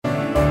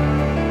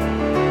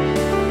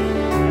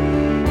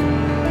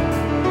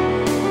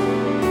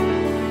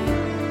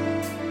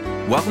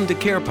Welcome to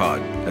CarePod,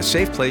 a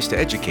safe place to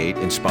educate,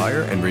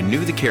 inspire, and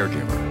renew the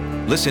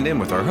caregiver. Listen in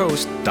with our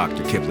host,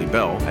 Dr. Kipley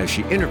Bell, as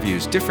she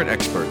interviews different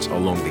experts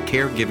along the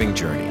caregiving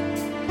journey.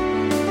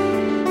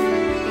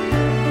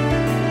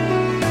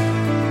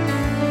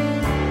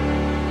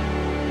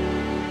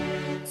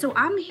 So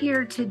I'm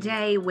here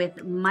today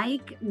with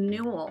Mike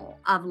Newell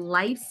of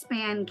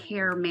Lifespan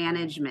Care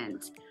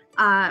Management,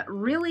 a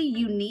really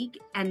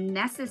unique and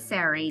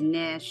necessary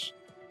niche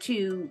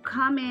to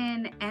come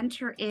in,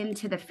 enter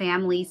into the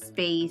family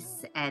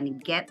space,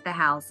 and get the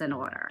house in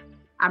order.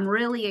 I'm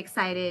really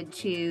excited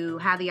to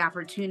have the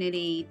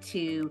opportunity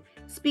to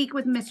speak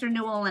with Mr.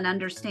 Newell and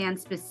understand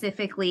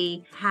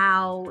specifically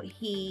how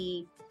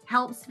he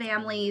helps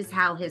families,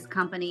 how his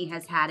company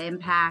has had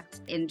impact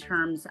in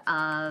terms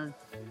of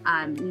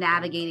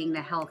navigating the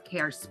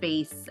healthcare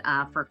space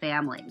for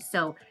families.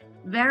 So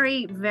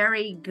very,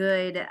 very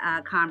good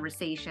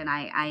conversation,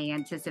 I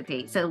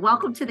anticipate. So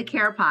welcome to the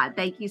CarePod.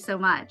 Thank you so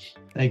much.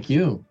 Thank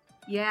you.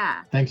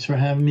 Yeah. Thanks for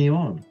having me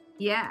on.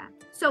 Yeah.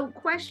 So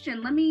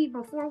question,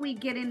 before we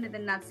get into the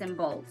nuts and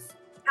bolts,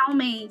 tell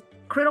me,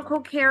 critical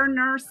care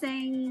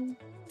nursing,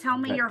 tell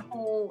me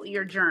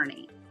your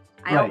journey.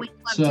 I always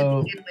love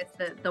to begin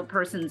with the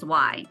person's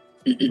why.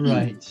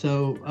 Right.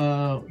 So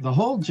the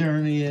whole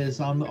journey is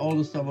I'm the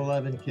oldest of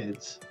 11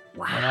 kids.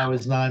 Wow. When I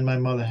was 9, my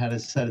mother had a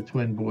set of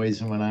twin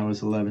boys, and when I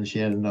was 11, she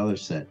had another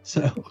set.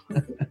 So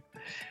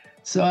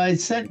I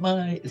spent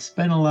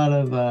a lot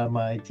of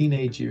my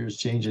teenage years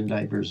changing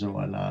diapers and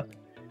whatnot,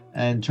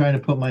 and trying to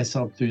put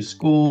myself through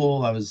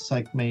school. I was a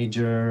psych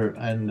major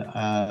and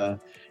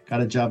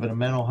got a job at a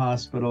mental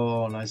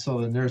hospital, and I saw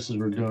the nurses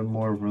were doing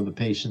more for the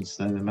patients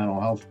than the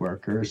mental health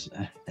workers.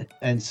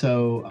 And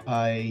so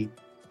I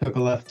took a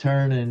left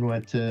turn and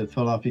went to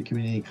Philadelphia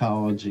Community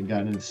College and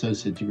got an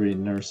associate degree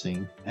in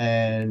nursing,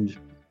 and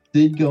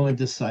did go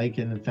into psych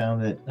and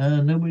found that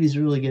nobody's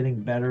really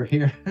getting better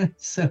here.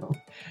 So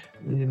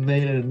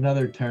made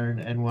another turn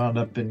and wound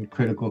up in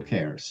critical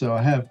care. So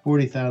I have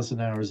 40,000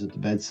 hours at the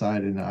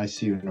bedside in the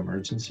ICU and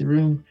emergency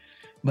room,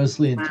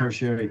 mostly in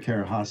tertiary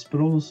care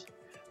hospitals,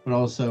 but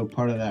also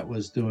part of that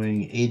was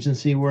doing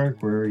agency work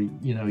where,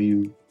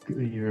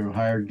 you're a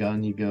hired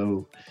gun, you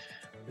go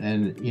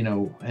and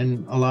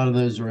a lot of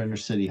those were inner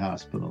city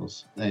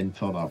hospitals in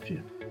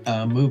Philadelphia.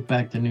 Moved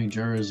back to New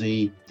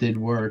Jersey, did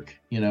work,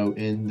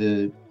 in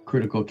the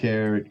critical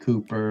care at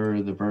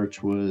Cooper, the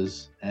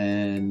Virtuas,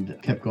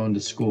 and kept going to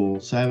school.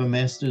 So I have a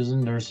master's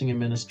in nursing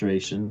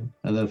administration.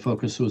 The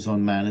focus was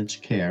on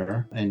managed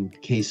care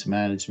and case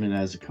management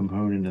as a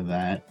component of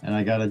that. And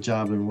I got a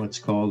job in what's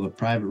called a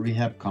private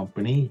rehab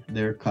company.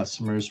 Their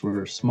customers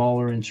were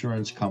smaller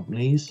insurance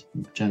companies,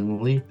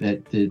 generally,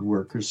 that did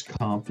workers'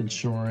 comp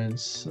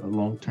insurance,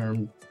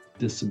 long-term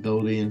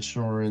disability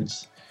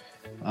insurance,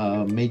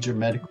 major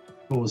medical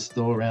was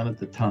still around at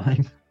the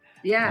time.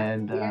 Yeah.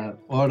 And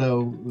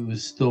auto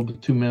was still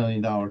 $2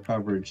 million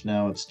coverage.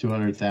 Now it's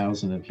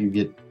 $200,000 if you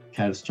get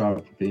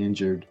catastrophically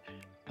injured.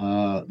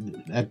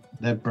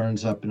 That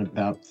burns up in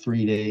about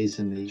 3 days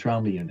in the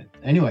trauma unit.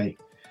 Anyway,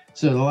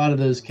 so a lot of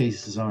those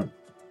cases aren't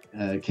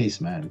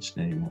case managed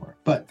anymore.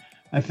 But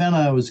I found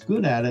I was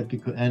good at it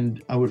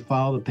and I would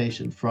follow the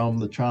patient from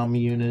the trauma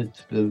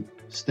unit to the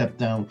step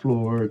down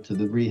floor to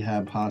the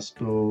rehab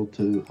hospital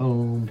to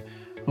home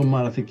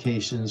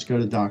modifications, go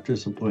to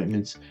doctor's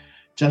appointments,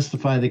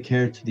 justify the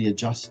care to the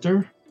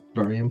adjuster,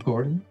 very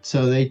important.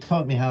 So they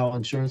taught me how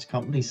insurance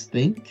companies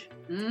think,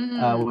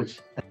 which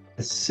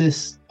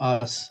assists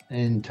us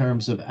in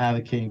terms of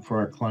advocating for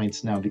our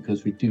clients now,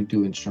 because we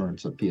do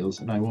insurance appeals,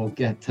 and I won't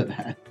get to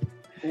that.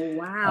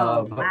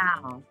 Wow.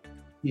 Wow.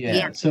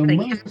 Yeah. So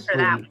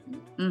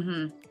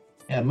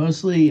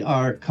mostly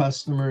our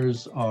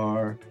customers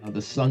are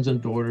the sons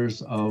and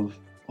daughters of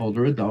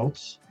older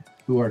adults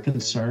who are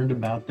concerned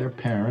about their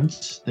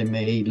parents. They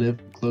may live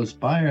close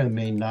by or they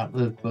may not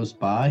live close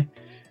by.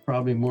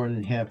 Probably more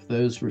than half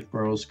those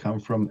referrals come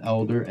from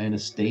elder and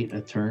estate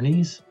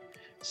attorneys,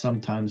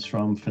 sometimes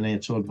from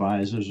financial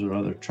advisors or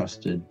other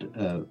trusted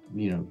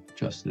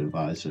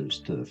advisors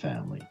to the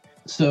family.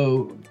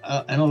 So,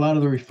 and a lot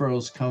of the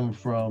referrals come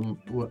from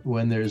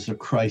when there's a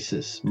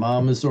crisis.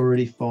 Mom has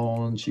already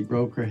fallen. She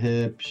broke her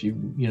hip. She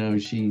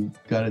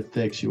got it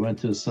fixed. She went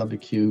to the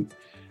subacute.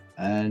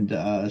 And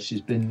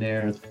she's been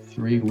there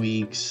 3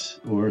 weeks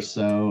or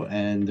so,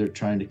 and they're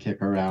trying to kick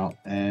her out,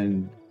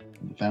 and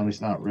the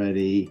family's not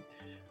ready,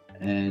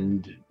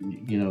 and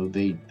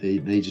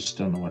they just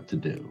don't know what to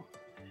do.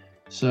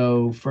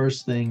 So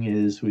first thing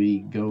is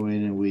we go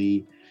in and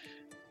we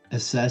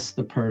assess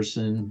the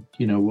person,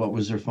 what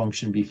was their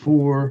function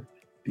before,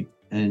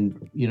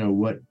 and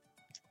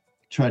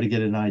try to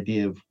get an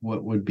idea of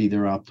what would be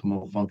their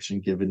optimal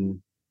function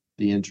given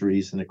the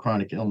injuries and the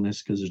chronic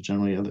illness, because there's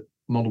generally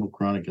multiple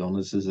chronic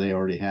illnesses they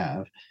already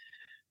have,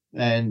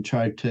 and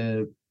try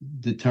to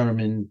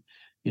determine,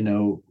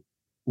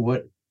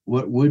 what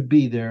would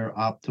be their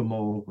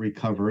optimal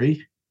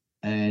recovery,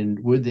 and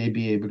would they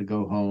be able to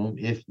go home?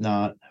 If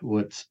not,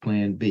 what's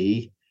plan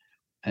B,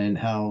 and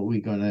how are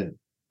we going to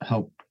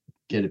help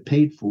get it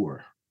paid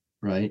for,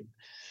 right?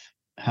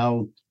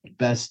 how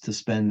best to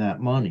spend that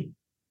money.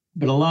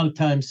 But a lot of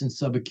times in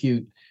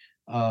subacute,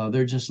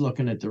 they're just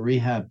looking at the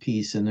rehab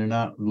piece and they're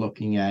not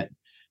looking at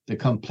the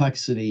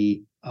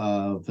complexity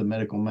of the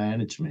medical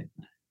management.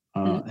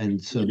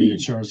 And so the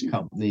insurance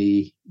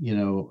company,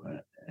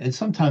 and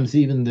sometimes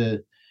even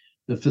the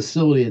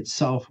facility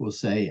itself will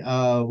say,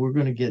 we're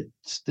going to get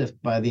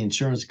stiffed by the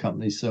insurance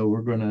company, so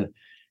we're going to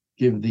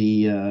give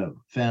the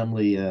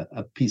family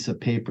a piece of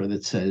paper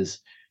that says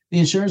the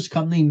insurance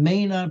company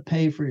may not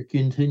pay for your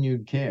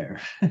continued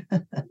care.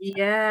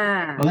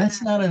 Yeah. Well,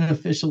 that's not an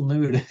official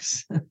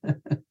notice.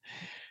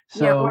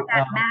 Yeah, or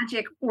that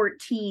magic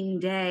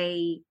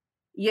 14-day,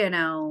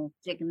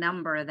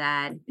 number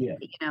that,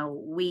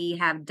 we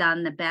have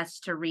done the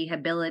best to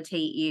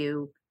rehabilitate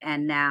you.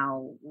 And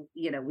now,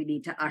 we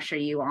need to usher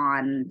you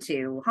on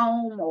to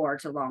home or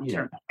to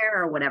long-term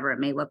care or whatever it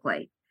may look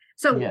like.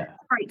 So, all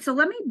right, so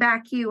let me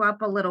back you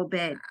up a little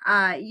bit.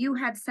 You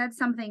had said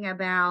something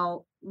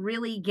about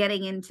really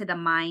getting into the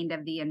mind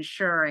of the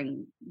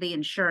insurance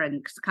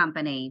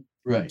company.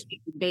 Right. To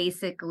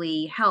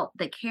basically help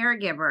the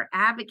caregiver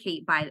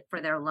advocate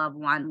for their loved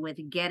one with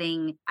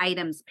getting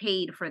items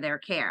paid for their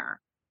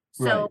care.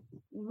 So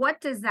what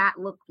does that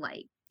look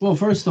like? Well,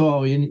 first of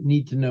all, you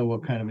need to know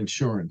what kind of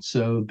insurance.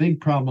 So a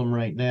big problem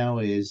right now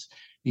is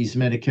these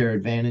Medicare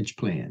Advantage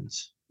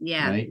plans.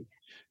 Yeah. Right.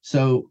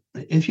 So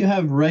if you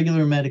have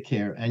regular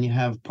Medicare and you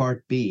have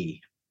Part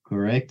B,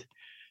 correct?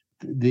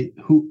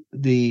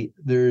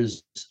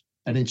 There's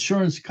an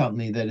insurance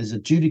company that is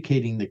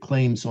adjudicating the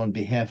claims on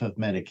behalf of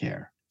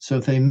Medicare. So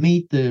if they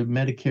meet the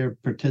Medicare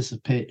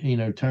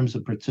terms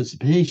of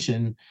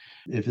participation,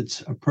 if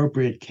it's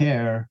appropriate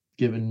care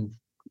given,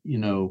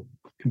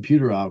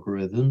 computer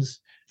algorithms,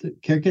 the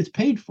care gets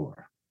paid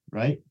for,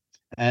 right?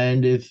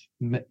 And if,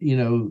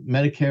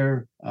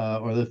 Medicare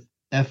or the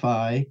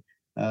FI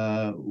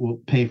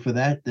will pay for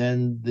that,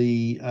 then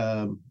the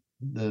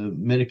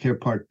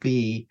Medicare Part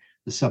B,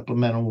 the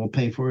supplemental, will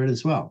pay for it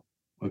as well.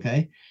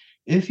 Okay.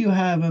 If you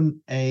have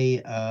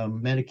a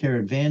Medicare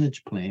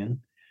Advantage plan,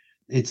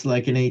 it's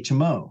like an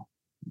HMO.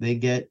 They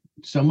get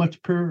so much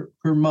per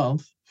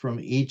month from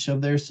each of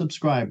their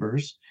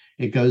subscribers.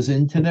 It goes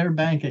into their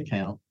bank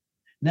account.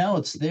 Now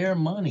it's their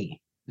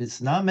money. It's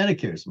not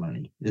Medicare's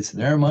money. It's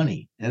their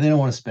money, and they don't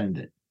want to spend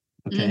it.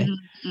 Okay.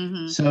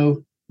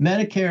 So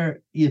Medicare,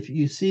 if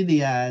you see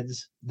the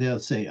ads, they'll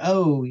say,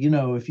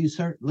 if you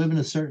live in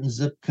a certain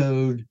zip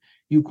code,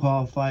 you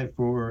qualify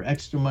for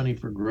extra money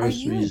for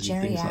groceries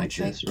and things like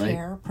this, right?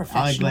 Care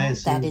professional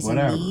eyeglasses, that is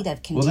whatever. In need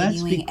of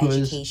continuing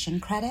education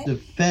credit? The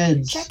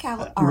feds Check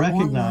out our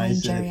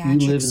recognize that if you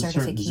live in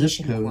certain zip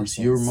certification codes, courses.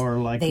 you're more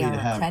likely They to are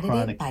have accredited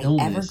chronic by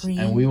illness, Evergreen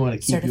and we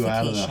want to keep you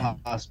out of the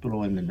certification.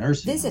 hospital and the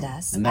nursing Visit home.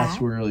 us And that's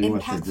at really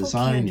what the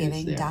design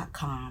is there.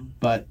 impactfulcaregiving.com.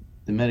 But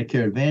the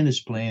Medicare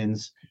Advantage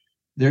plans,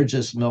 they're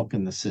just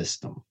milking the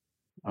system.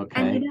 Okay.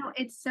 And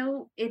it's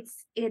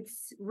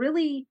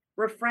really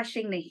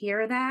refreshing to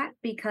hear that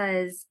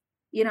because,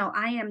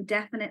 I am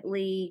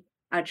definitely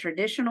a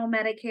traditional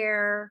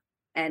Medicare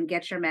and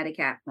get your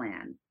Medigap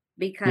plan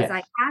because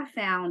I have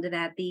found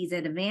that these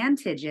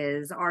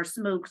advantages are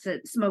smoke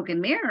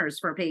and mirrors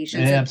for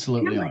patients. They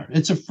absolutely are.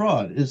 It's a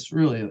fraud. It's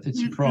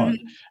a fraud.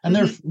 And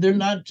they're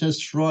not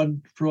just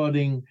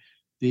frauding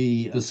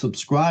the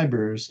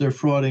subscribers, they're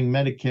frauding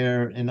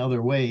Medicare in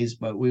other ways,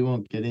 but we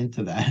won't get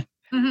into that.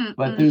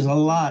 But there's a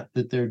lot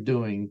that they're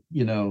doing,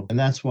 and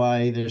that's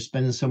why they're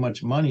spending so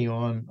much money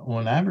on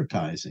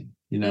advertising.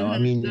 I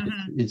mean,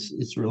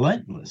 it's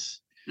relentless.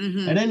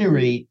 At any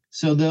rate,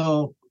 so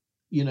they'll,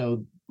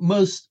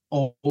 most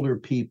older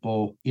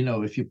people,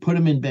 if you put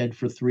them in bed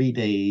for 3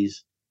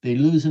 days, they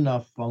lose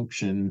enough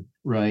function,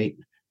 right,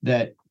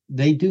 that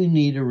they do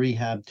need a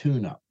rehab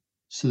tune-up.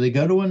 So they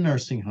go to a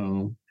nursing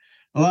home.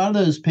 A lot of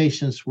those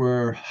patients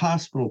were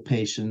hospital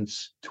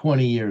patients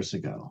 20 years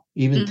ago,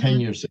 even 10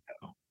 years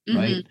ago,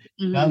 right?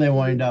 Now they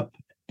wind up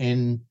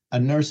in a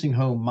nursing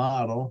home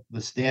model,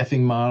 the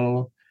staffing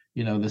model.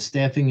 The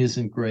staffing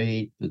isn't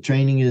great, the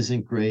training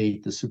isn't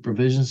great, the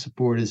supervision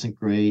support isn't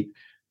great,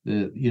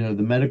 the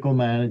medical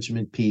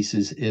management piece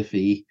is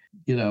iffy,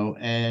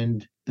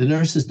 and the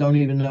nurses don't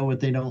even know what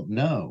they don't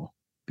know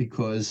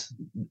because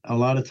a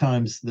lot of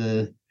times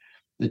the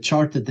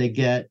chart that they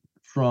get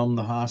from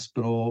the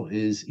hospital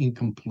is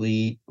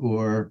incomplete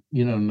or,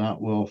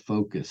 not well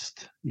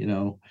focused,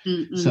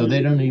 so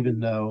they don't even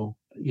know,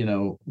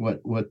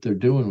 what they're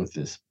doing with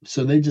this.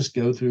 So they just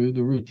go through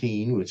the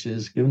routine, which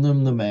is giving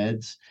them the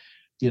meds,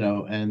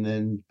 and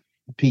then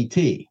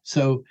PT.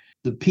 So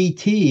the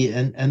PT,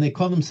 and they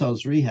call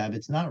themselves rehab.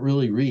 It's not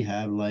really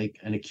rehab like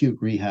an acute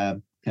rehab,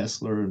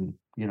 Kessler and,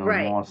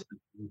 Moss.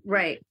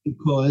 Right.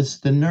 Because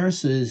the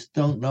nurses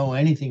don't know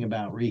anything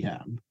about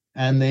rehab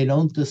and they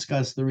don't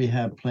discuss the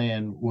rehab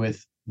plan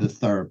with the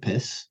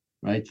therapists,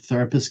 right? The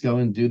therapists go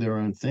and do their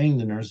own thing.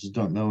 The nurses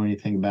don't know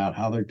anything about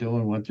how they're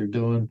doing, what they're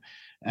doing,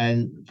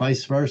 and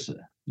vice versa.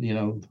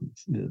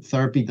 The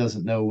therapy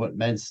doesn't know what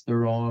meds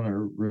they're on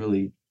or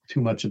really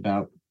too much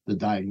about the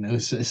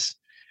diagnosis.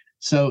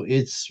 So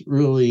it's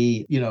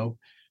really,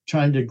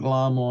 trying to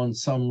glom on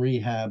some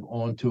rehab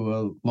onto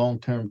a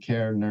long-term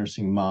care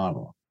nursing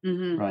model.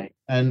 Right.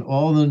 And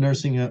all the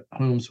nursing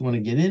homes want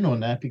to get in on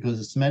that because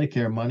it's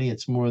Medicare money.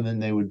 It's more than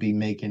they would be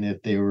making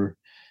if they were,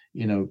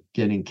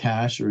 getting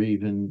cash or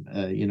even,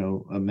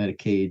 a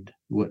Medicaid,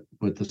 what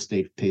the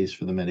state pays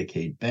for the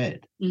Medicaid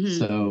bed.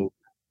 So,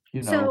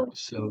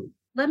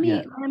 let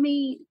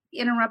me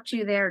interrupt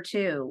you there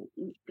too.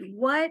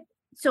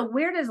 So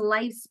where does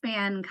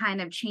lifespan kind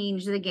of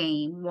change the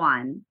game?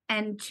 One,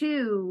 and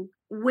two,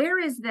 where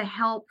is the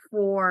help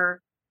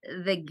for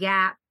the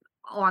gap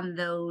on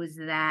those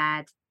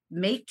that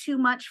make too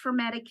much for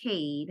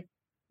Medicaid,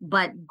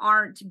 but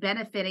aren't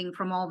benefiting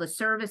from all the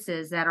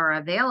services that are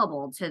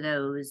available to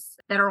those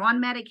that are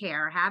on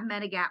Medicare, have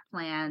Medigap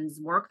plans,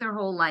 work their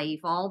whole life,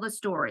 all the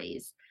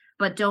stories,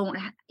 but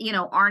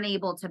aren't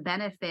able to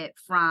benefit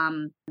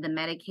from the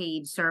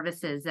Medicaid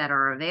services that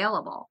are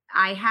available.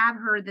 I have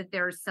heard that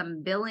there's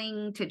some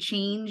billing to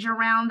change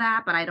around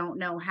that, but I don't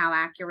know how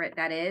accurate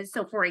that is.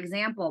 So for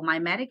example, my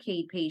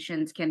Medicaid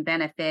patients can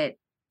benefit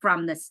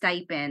from the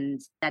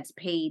stipend that's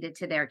paid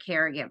to their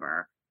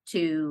caregiver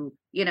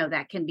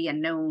that can be a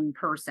known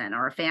person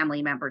or a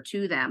family member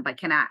to them, but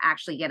cannot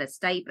actually get a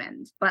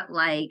stipend. But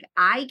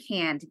I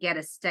can't get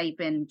a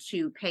stipend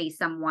to pay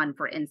someone,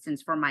 for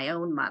instance, for my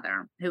own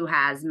mother who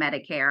has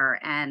Medicare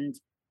and,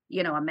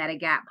 a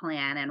Medigap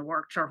plan and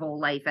worked her whole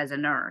life as a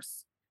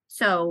nurse.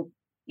 So,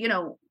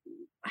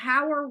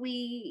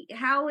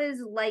 how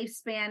is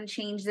lifespan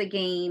change the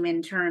game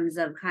in terms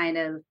of kind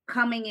of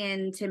coming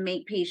in to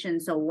make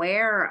patients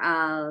aware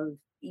of,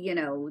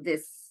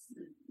 this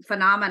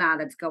phenomena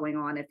that's going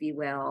on, if you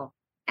will?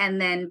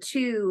 And then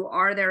two,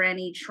 are there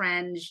any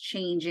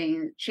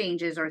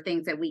changes or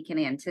things that we can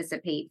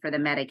anticipate for the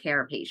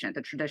Medicare patient,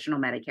 the traditional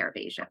Medicare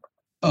patient?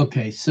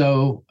 Okay,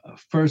 so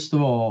first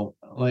of all,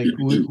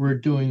 we're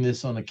doing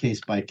this on a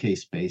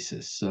case-by-case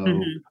basis. So,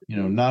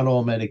 not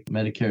all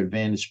Medicare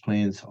Advantage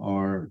plans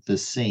are the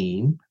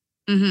same.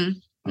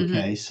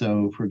 Okay,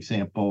 so for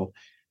example,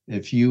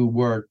 if you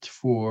worked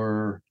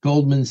for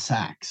Goldman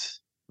Sachs,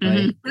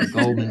 right?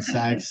 Goldman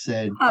Sachs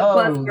said,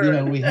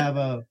 we have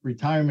a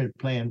retirement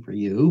plan for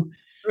you,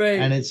 right?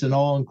 And it's an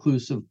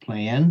all-inclusive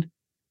plan,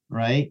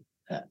 right?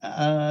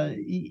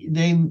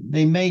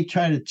 They may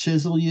try to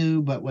chisel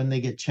you, but when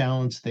they get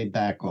challenged, they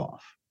back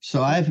off.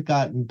 So I've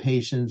gotten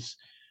patients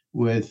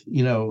with,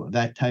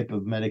 that type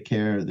of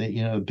Medicare,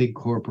 that, a big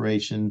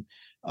corporation,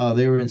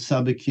 they were in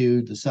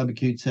subacute. The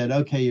subacute said,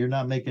 okay, you're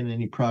not making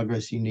any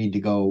progress. You need to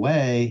go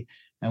away.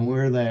 And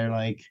we're there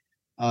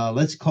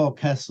let's call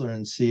Kessler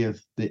and see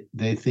if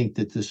they think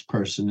that this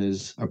person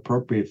is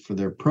appropriate for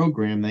their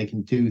program. They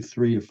can do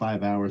 3 to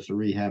 5 hours of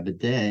rehab a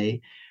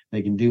day.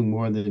 They can do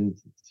more than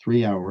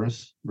 3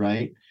 hours,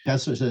 right?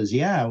 Kessler says,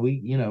 yeah,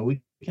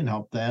 we can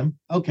help them.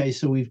 Okay,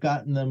 so we've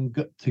gotten them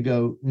to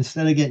go,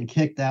 instead of getting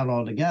kicked out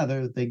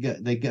altogether, they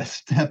get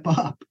step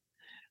up,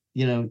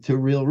 to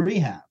real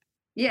rehab.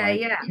 Yeah, right?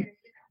 Yeah.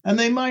 And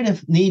they might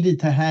have needed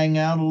to hang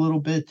out a little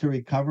bit to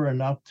recover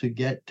enough to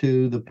get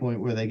to the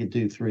point where they could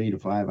do 3 to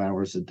 5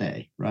 hours a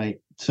day, right?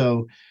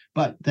 So,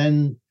 but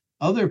then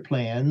other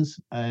plans,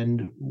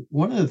 and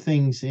one of the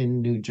things in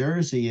New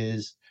Jersey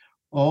is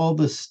all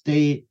the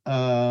state,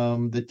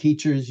 the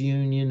teachers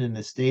union and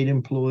the state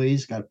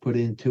employees got put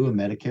into a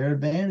Medicare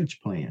Advantage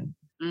plan.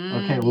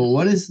 Okay, well,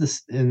 what is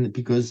this? And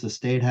because the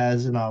state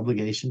has an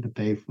obligation to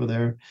pay for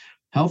their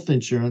health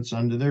insurance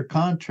under their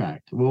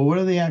contract. Well, what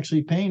are they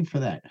actually paying for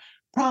that?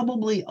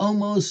 Probably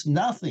almost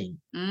nothing,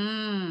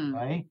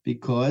 right?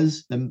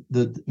 Because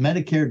the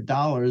Medicare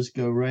dollars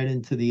go right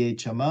into the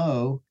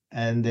HMO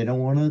and they don't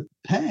want to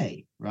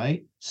pay,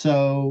 right?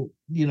 So,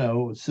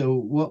 so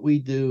what we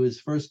do is,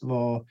 first of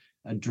all,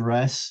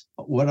 address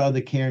what are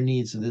the care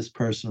needs of this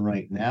person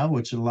right now,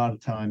 which a lot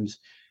of times,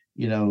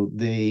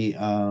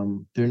 they're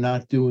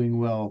not doing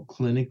well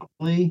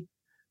clinically,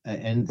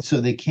 and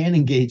so they can't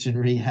engage in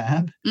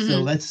rehab. So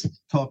let's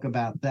talk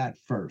about that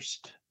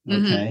first.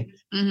 Okay.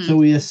 So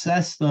we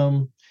assess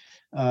them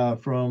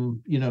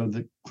from,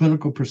 the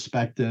clinical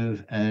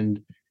perspective,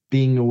 and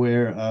being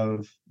aware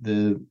of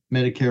the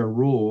Medicare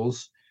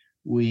rules,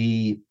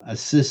 we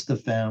assist the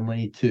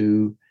family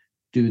to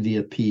do the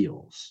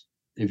appeals.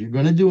 If you're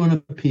going to do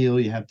an appeal,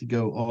 you have to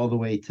go all the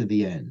way to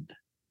the end,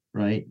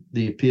 right?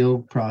 The appeal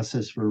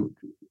process for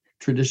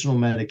traditional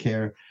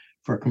Medicare,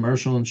 for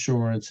commercial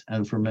insurance,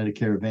 and for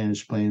Medicare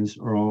Advantage plans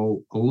are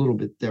all a little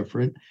bit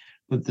different,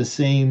 but the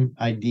same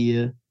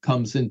idea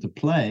comes into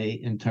play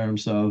in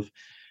terms of,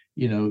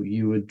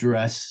 you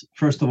address,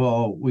 first of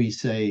all, we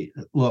say,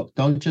 look,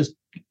 don't just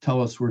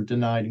tell us we're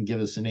denied and give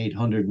us an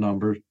 800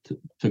 number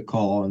to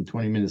call, and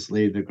 20 minutes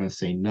later they're going to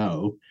say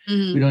no.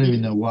 We don't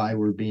even know why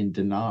we're being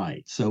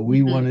denied. So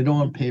we want it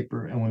on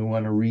paper, and we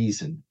want a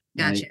reason.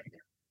 Gotcha. Right?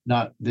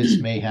 Not this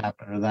may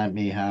happen or that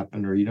may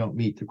happen, or you don't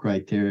meet the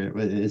criteria.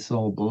 It's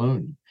all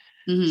baloney.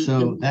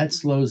 So that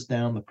slows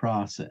down the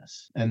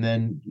process. And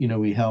then,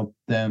 we help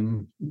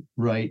them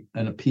write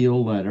an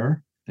appeal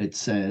letter that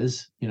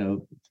says,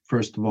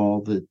 first of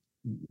all, that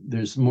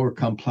there's more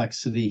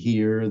complexity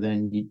here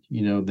than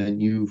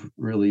than you've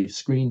really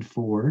screened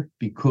for,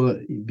 because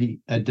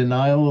a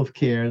denial of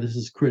care, this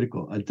is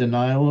critical, a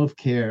denial of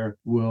care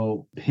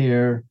will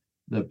impair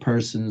the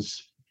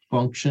person's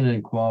function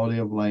and quality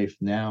of life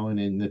now and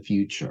in the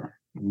future.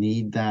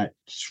 Need that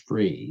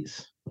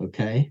phrase,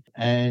 okay?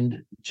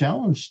 And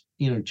challenge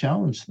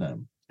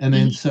them. And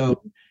then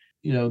so,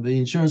 the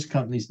insurance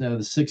companies know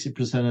that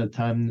 60% of the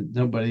time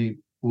nobody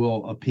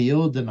will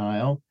appeal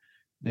denial.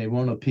 They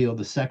won't appeal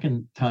the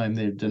second time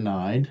they're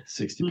denied,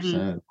 60% of the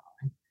time.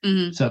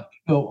 Mm-hmm. So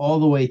go all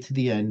the way to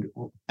the end.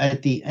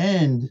 At the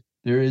end,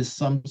 there is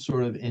some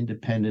sort of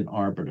independent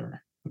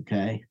arbiter,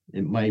 okay?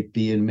 It might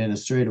be an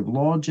administrative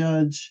law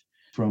judge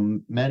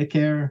from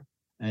Medicare,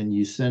 and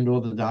you send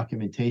all the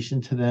documentation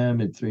to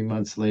them, and 3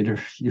 months later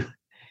you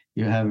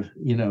have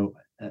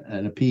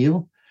an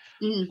appeal.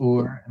 Mm-hmm.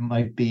 Or it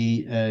might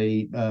be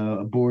a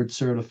board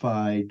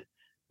certified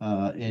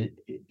a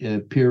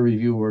peer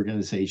review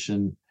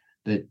organization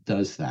that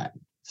does that.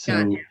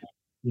 So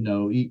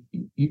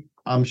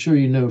I'm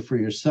sure for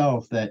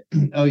yourself that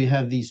you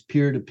have these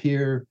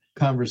peer-to-peer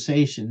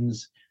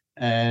conversations,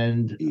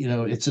 and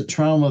it's a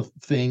trauma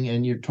thing,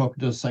 and you're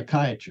talking to a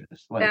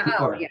psychiatrist, like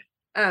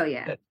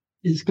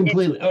it's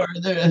completely, or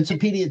it's a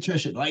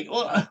pediatrician. Like,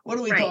 what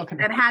are we talking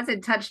about? That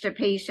hasn't touched a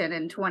patient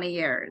in 20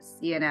 years,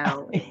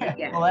 Well,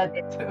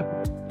 that too.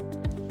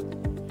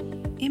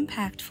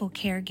 Impactful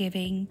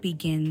caregiving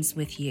begins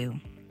with you.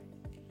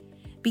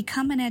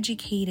 Become an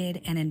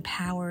educated and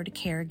empowered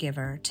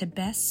caregiver to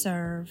best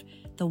serve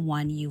the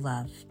one you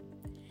love.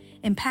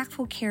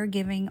 Impactful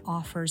Caregiving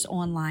offers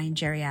online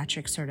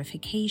geriatric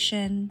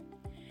certification,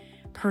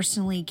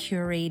 personally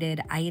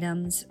curated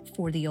items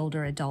for the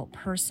older adult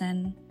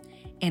person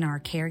in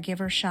our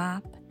caregiver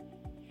shop,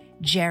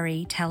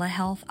 Geri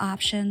telehealth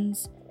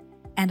options,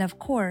 and of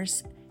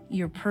course,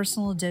 your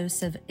personal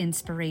dose of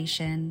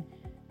inspiration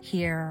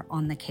here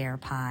on the Care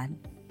Pod.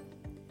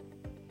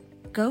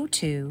 Go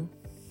to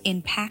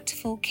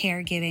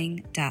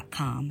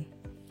impactfulcaregiving.com.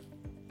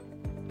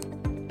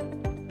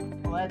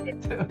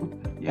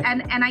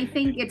 And I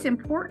think it's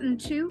important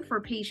too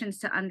for patients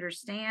to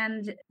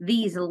understand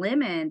these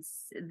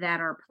limits that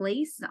are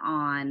placed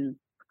on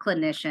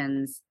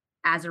clinicians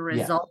as a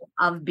result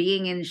of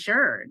being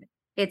insured.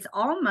 It's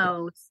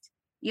almost,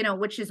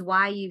 which is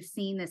why you've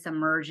seen this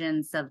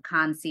emergence of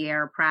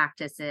concierge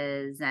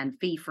practices and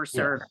fee for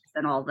service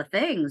and all the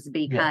things,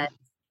 because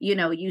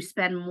you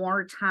spend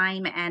more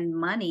time and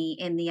money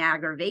in the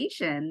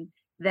aggravation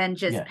than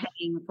just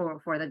paying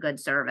for the good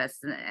service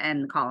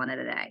and calling it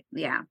a day.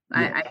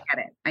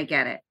 I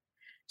get it.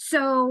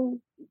 So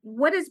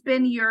what has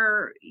been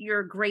your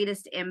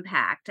greatest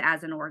impact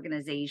as an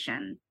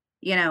organization?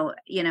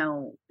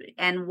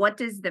 And what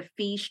does the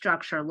fee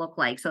structure look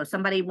like? So if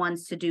somebody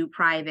wants to do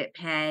private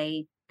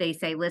pay, they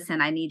say,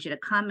 listen, I need you to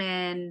come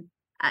in,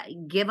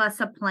 give us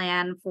a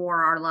plan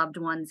for our loved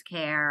one's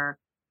care.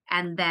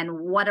 And then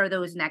what are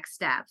those next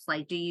steps?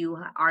 Like,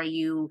 are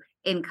you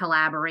in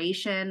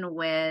collaboration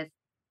with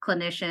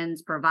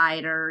clinicians,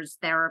 providers,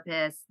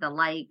 therapists, the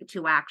like,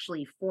 to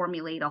actually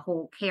formulate a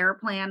whole care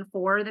plan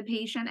for the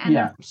patient? And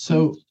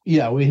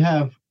we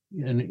have,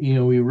 and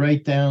we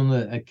write down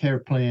a care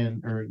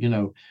plan, or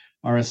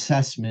our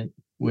assessment,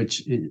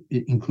 which it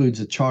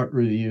includes a chart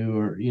review,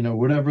 or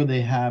whatever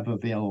they have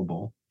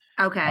available.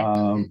 Okay.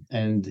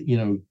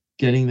 And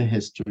getting the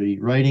history,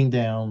 writing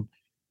down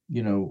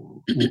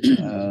what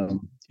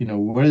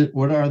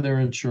are their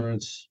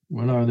insurance,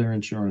 what are their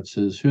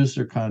insurances, who's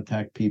their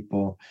contact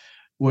people,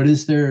 what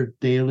is their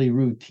daily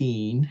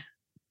routine,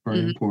 very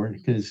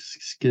important, because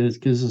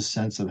it gives a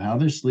sense of how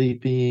they're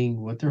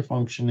sleeping, what their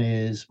function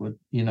is, what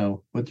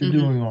they're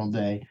doing all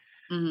day.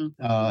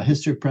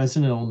 History of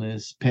present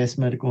illness, past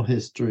medical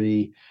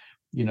history,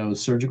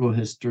 surgical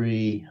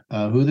history,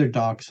 who their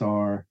docs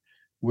are,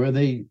 where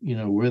they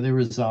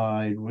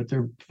reside, what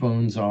their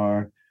phones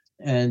are,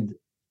 and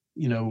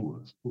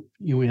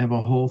we have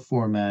a whole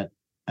format,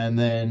 and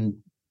then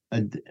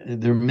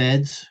their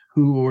meds,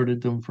 who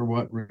ordered them for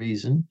what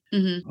reason.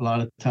 A lot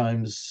of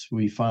times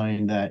we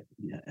find that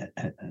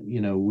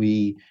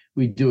we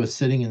do a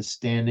sitting and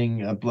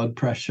standing blood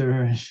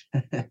pressure.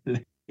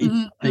 They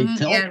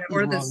tell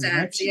or the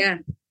stats,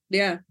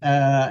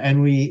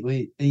 and we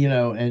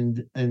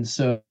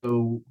so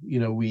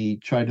we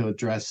try to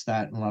address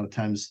that, and a lot of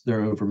times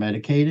they're over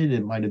medicated.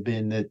 It might have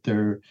been that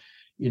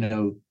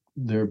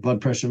their blood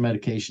pressure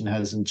medication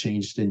hasn't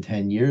changed in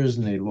 10 years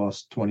and they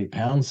lost 20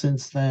 pounds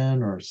since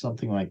then, or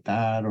something like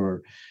that,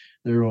 or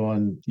they're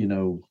on,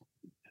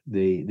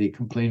 they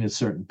complain of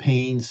certain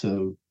pain,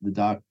 so the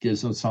doc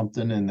gives them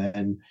something, and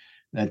then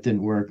that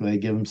didn't work. They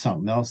give them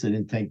something else. They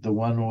didn't take the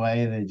one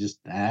away, they just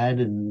add,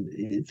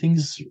 and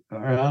things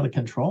are out of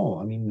control.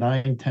 I mean,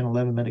 9, 10,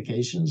 11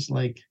 medications,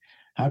 like,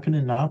 how can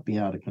it not be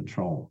out of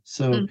control?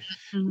 So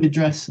we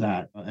address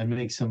that and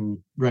make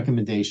some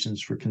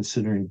recommendations for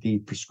considering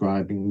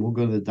deprescribing. We'll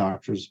go to the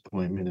doctor's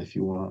appointment if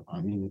you want.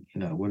 I mean,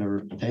 whatever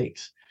it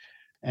takes.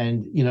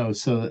 And,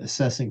 so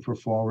assessing for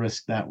fall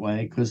risk that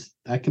way, because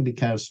that could be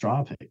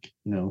catastrophic.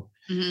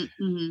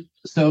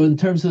 So in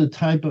terms of the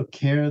type of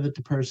care that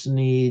the person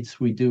needs,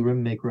 we do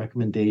make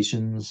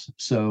recommendations.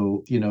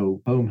 So,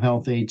 home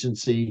health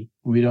agency,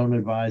 we don't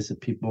advise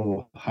that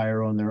people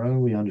hire on their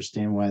own. We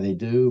understand why they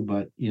do,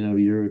 but,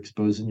 you're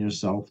exposing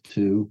yourself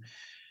to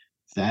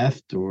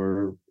theft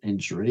or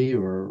injury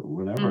or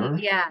whatever.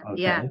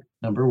 Yeah.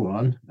 Number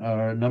one.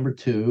 Number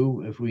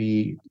two, if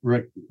we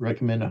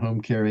recommend a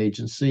home care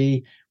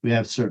agency, we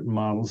have certain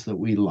models that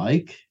we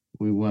like.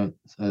 We want,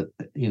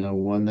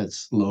 one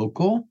that's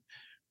local.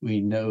 We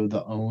know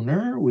the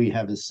owner. We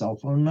have his cell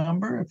phone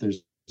number. If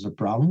there's a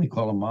problem, we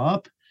call him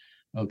up.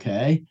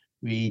 Okay.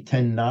 We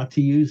tend not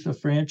to use the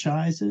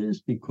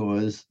franchises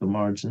because the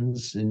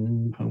margins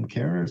in home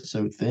care are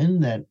so thin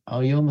that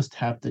you almost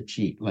have to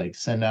cheat, like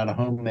send out a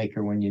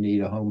homemaker when you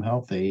need a home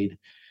health aide.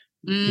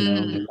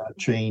 They're not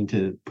trained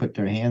to put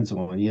their hands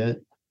on you.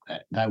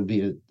 That would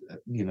be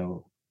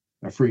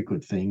a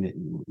frequent thing that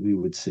we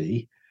would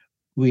see.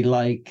 We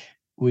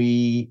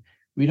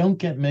don't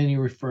get many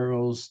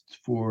referrals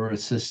for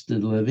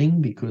assisted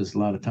living because a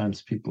lot of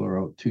times people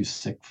are too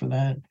sick for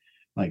that.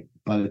 Like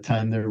by the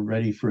time they're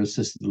ready for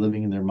assisted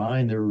living in their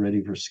mind, they're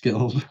ready for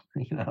skilled,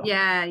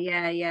 Yeah.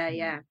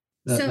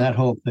 That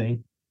whole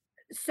thing.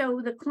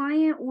 So the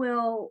client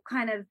will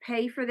kind of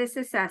pay for this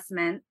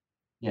assessment.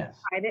 Yes.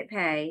 Private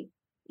pay.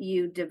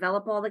 You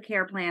develop all the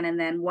care plan, and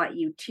then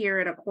you tier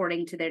it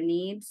according to their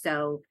needs.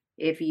 So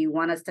if you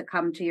want us to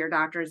come to your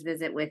doctor's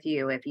visit with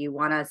you, if you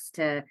want us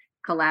to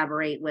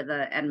collaborate with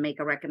and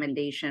make a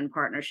recommendation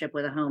partnership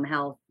with a home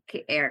health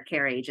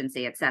care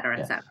agency, et cetera,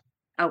 et cetera.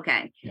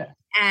 Okay. Yeah.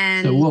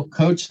 And so we'll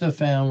coach the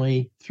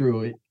family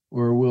through it,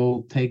 or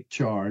we'll take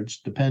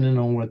charge depending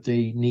on what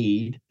they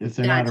need. If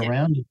they're not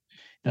around,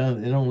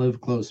 they don't live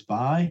close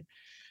by,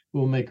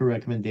 we'll make a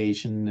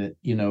recommendation that,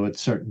 at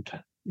certain,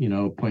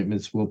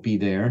 appointments will be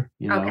there,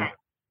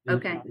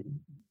 Okay.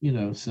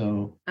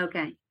 So.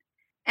 Okay.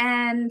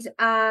 And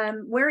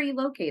where are you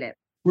located?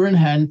 We're in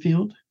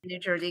Haddonfield, New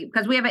Jersey,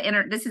 because we have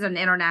this is an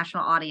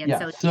international audience.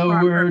 Yeah, so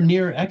we're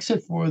near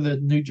exit for the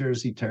New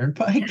Jersey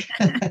Turnpike.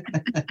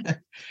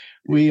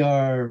 We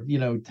are,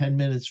 10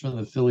 minutes from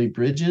the Philly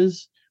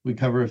bridges. We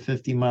cover a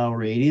 50-mile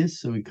radius,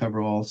 so we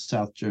cover all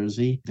South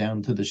Jersey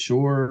down to the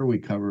shore. We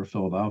cover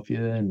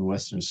Philadelphia and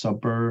western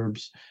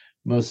suburbs.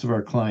 Most of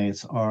our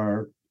clients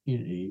are,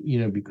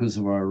 because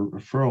of our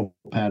referral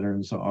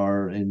patterns,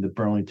 are in the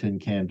Burlington,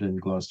 Camden,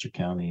 Gloucester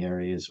County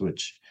areas,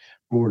 which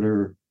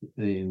border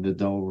the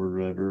Delaware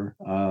River.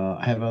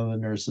 I have other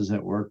nurses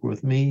that work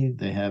with me.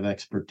 They have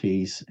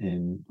expertise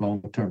in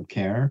long-term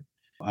care.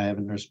 I have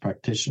a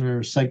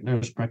psych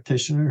nurse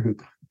practitioner who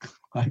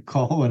I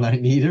call when I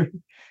need her.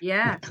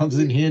 Yeah. It comes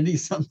in handy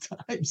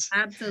sometimes.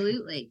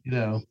 Absolutely.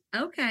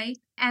 Okay.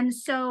 And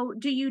so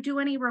do you do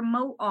any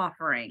remote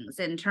offerings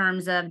in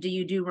terms of, do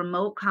you do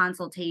remote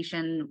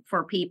consultation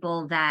for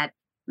people that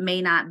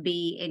may not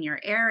be in your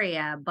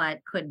area,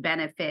 but could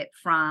benefit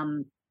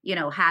from,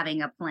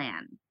 having a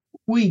plan?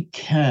 We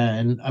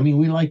can. I mean,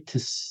 we like to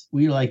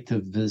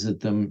visit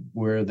them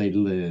where they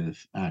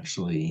live,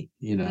 actually.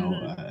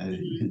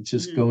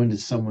 Just go into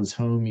someone's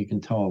home, you can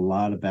tell a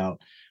lot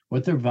about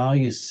what their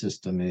value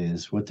system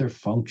is, what their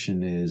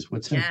function is,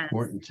 what's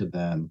important to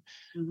them.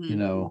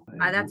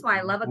 That's why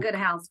I love a good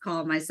house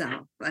call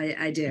myself.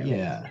 I do.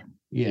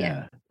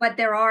 Yeah. But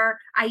there are,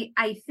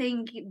 I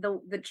think the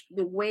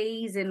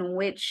ways in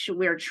which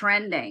we're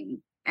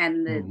trending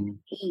and the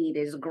need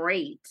is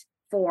great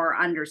for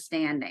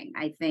understanding.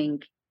 I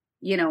think,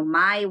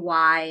 my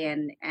why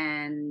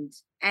and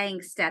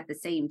angst at the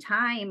same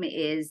time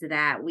is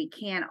that we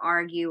can't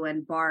argue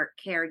and bark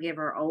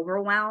caregiver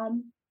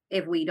overwhelm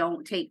if we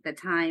don't take the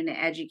time to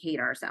educate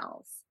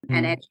ourselves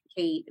and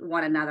educate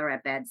one another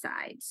at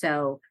bedside.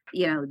 So,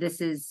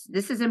 this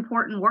is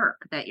important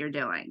work that you're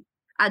doing.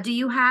 Do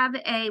you have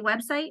a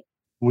website?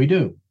 We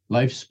do.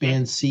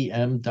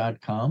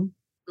 lifespancm.com.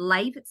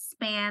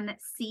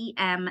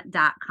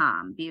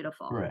 lifespancm.com.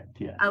 Beautiful. Correct.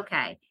 Yeah.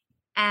 Okay.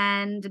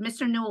 And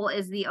Mr. Newell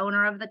is the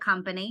owner of the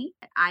company.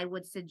 I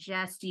would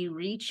suggest you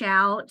reach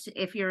out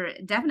if you're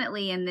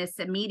definitely in this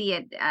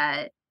immediate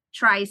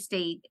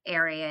tri-state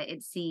area,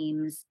 it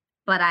seems.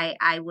 But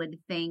I would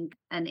think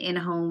an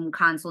in-home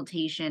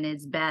consultation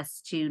is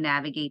best to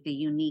navigate the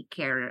unique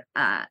care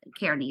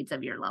needs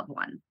of your loved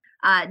one.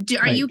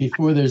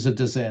 Before there's a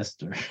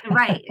disaster?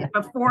 Right,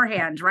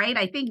 beforehand, right?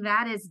 I think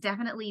that has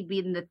definitely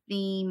been the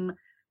theme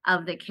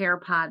of the Care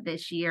Pod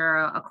this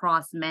year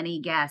across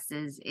many guests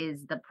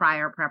is the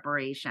prior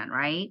preparation,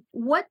 right?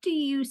 What do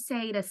you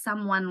say to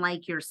someone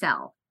like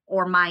yourself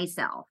or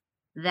myself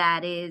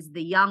that is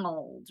the young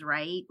old,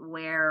 right?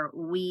 Where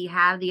we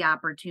have the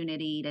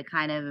opportunity to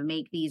kind of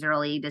make these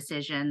early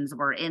decisions.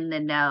 We're in the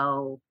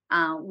know.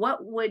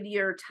 What would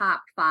your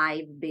top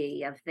 5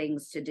 be of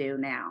things to do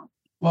now?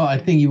 Well, I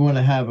think you want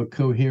to have a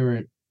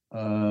coherent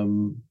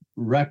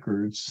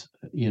records,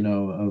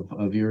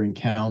 of your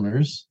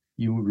encounters.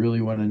 You would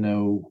really want to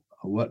know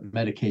what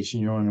medication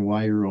you're on and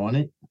why you're on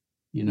it.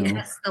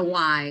 Yes, the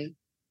why.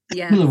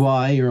 Yeah. The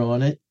why you're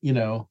on it,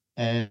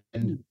 and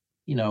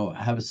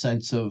have a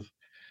sense of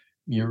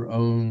your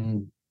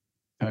own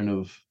kind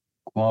of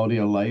quality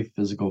of life,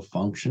 physical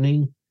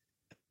functioning,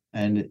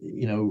 and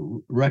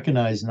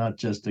recognize, not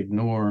just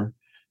ignore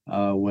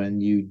when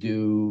you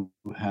do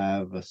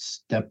have a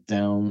step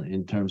down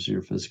in terms of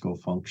your physical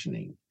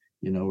functioning,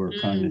 or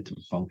cognitive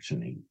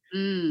functioning.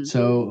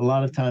 So a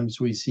lot of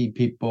times we see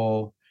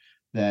people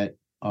that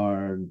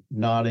are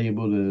not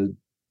able to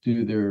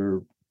do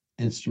their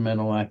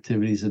instrumental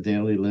activities of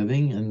daily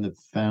living, and the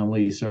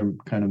families are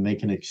kind of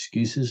making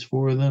excuses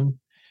for them.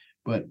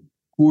 But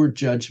poor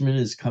judgment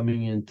is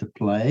coming into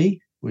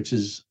play, which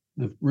is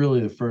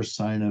really the first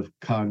sign of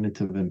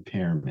cognitive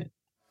impairment,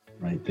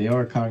 right? They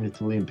are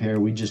cognitively impaired.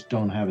 We just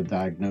don't have a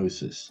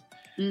diagnosis.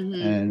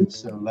 And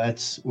so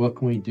that's what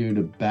can we do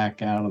to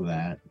back out of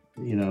that,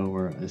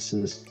 or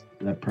assist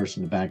that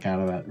person to back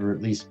out of that, or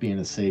at least be in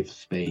a safe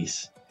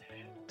space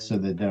so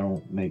that they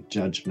don't make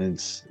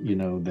judgments,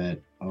 that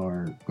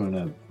are going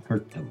to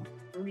hurt them.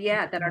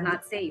 Yeah, that are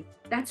not safe.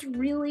 That's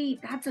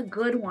a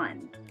good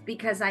one,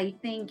 because I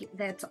think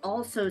that's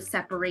also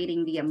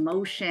separating the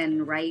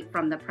emotion, right,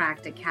 from the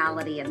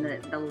practicality and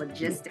the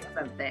logistics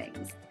of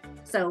things.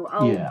 So,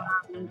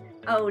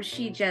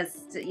 she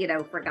just,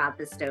 forgot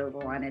the stove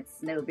on.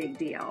 It's no big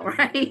deal,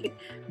 right?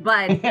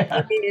 But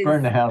it is,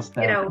 burn the house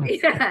down.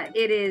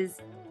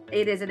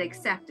 It is an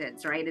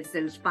acceptance, right? It's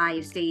those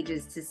 5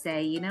 stages to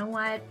say, you know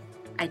what?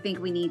 I think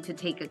we need to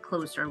take a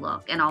closer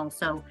look, and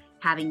also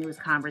having those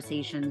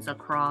conversations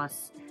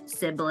across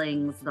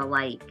siblings, the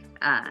like.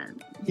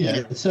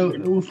 So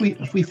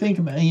if we think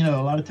about,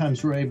 a lot of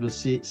times we're able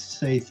to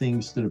say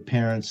things to the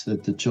parents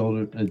that the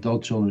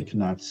adult children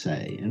cannot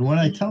say. And what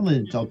I tell the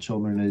adult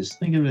children is,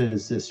 think of it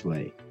as this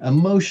way.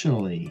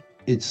 Emotionally,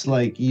 it's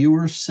like you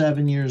were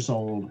 7 years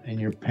old and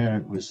your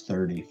parent was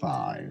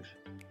 35,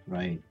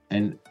 right?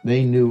 And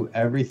they knew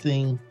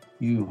everything,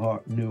 you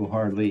knew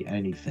hardly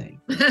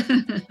anything.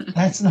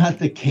 That's not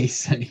the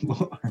case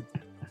anymore.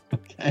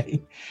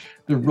 Okay,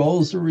 the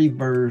roles are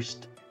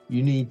reversed.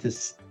 You need to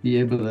be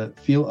able to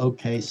feel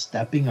okay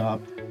stepping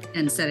up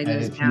and setting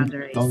those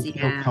boundaries. Don't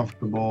feel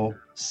comfortable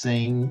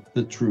saying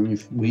the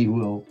truth, we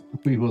will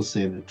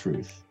say the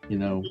truth,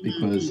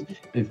 because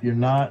if you're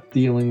not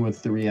dealing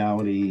with the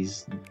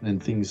realities, then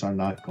things are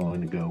not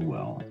going to go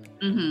well.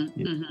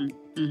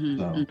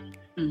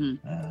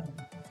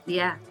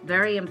 Yeah,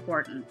 very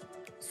important.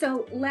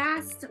 So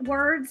last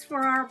words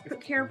for our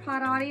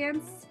CarePod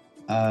audience?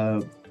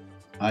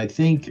 I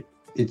think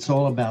it's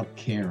all about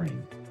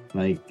caring.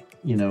 Like,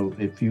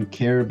 if you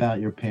care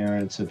about your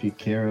parents, if you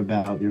care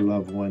about your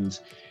loved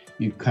ones,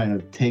 you kind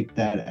of take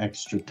that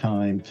extra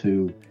time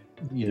to,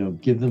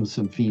 give them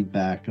some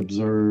feedback,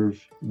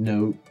 observe,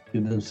 note,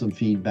 give them some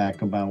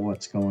feedback about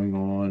what's going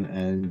on,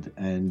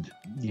 and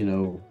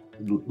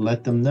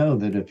let them know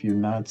that if you're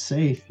not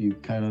safe, you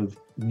kind of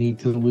need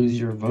to lose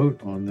your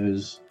vote on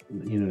those,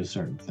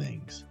 certain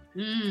things.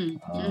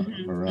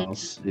 Or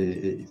else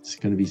it's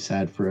going to be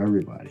sad for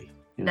everybody.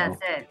 That's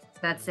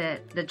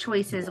it. The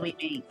choices we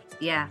make.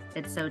 Yeah,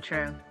 it's so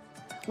true.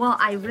 Well,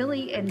 I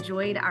really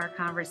enjoyed our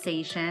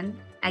conversation.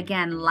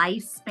 Again,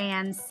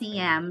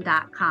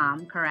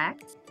 lifespancm.com,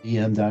 correct?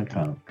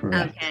 CM.com,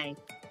 correct. Okay.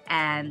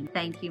 And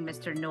thank you,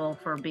 Mr. Newell,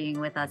 for being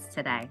with us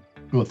today.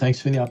 Well,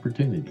 thanks for the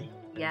opportunity.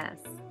 Yes.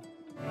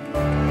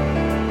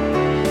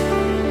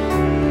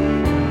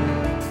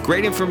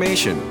 Great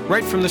information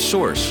right from the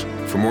source.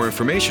 For more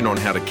information on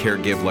how to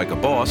caregive like a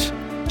boss,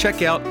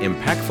 check out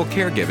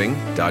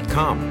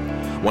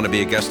impactfulcaregiving.com. Want to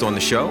be a guest on the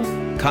show?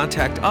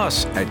 Contact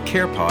us at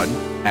CarePod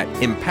at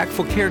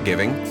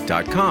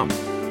impactfulcaregiving.com.